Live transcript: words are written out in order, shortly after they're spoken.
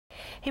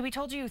Hey, we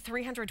told you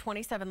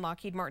 327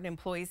 Lockheed Martin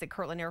employees at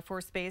Kirtland Air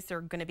Force Base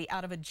are going to be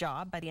out of a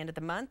job by the end of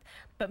the month,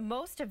 but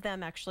most of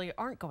them actually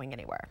aren't going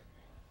anywhere.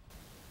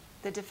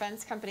 The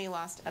defense company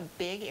lost a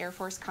big Air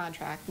Force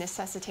contract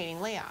necessitating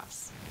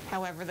layoffs.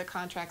 However, the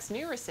contract's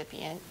new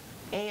recipient,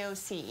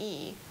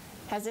 AOCE,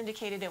 has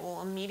indicated it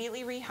will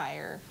immediately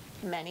rehire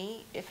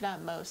many, if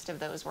not most, of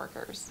those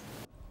workers.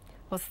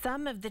 Well,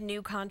 some of the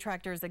new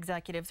contractors'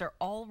 executives are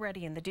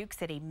already in the Duke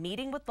City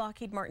meeting with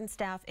Lockheed Martin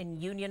staff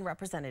and union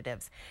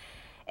representatives.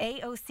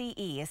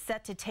 AOCE is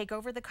set to take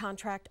over the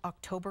contract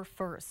October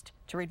 1st.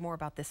 To read more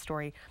about this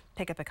story,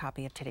 pick up a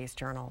copy of today's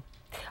Journal.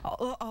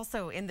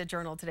 Also in the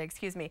Journal today,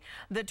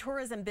 the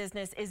tourism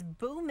business is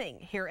booming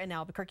here in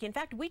Albuquerque. In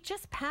fact, we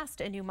just passed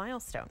a new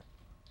milestone.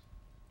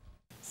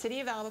 City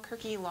of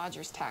Albuquerque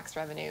lodgers tax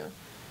revenue,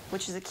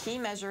 which is a key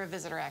measure of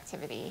visitor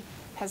activity,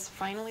 has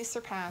finally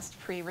surpassed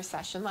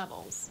pre-recession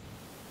levels.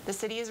 The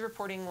city is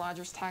reporting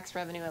lodgers tax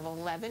revenue of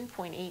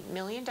 $11.8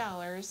 million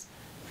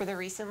for the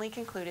recently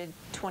concluded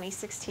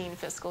 2016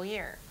 fiscal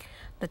year.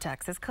 The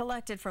taxes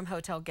collected from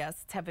hotel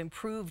guests have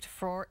improved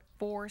for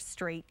 4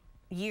 straight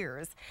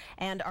years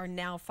and are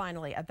now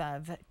finally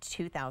above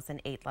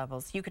 2008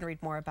 levels. You can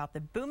read more about the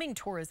booming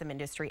tourism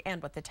industry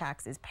and what the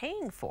tax is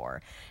paying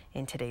for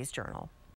in today's Journal.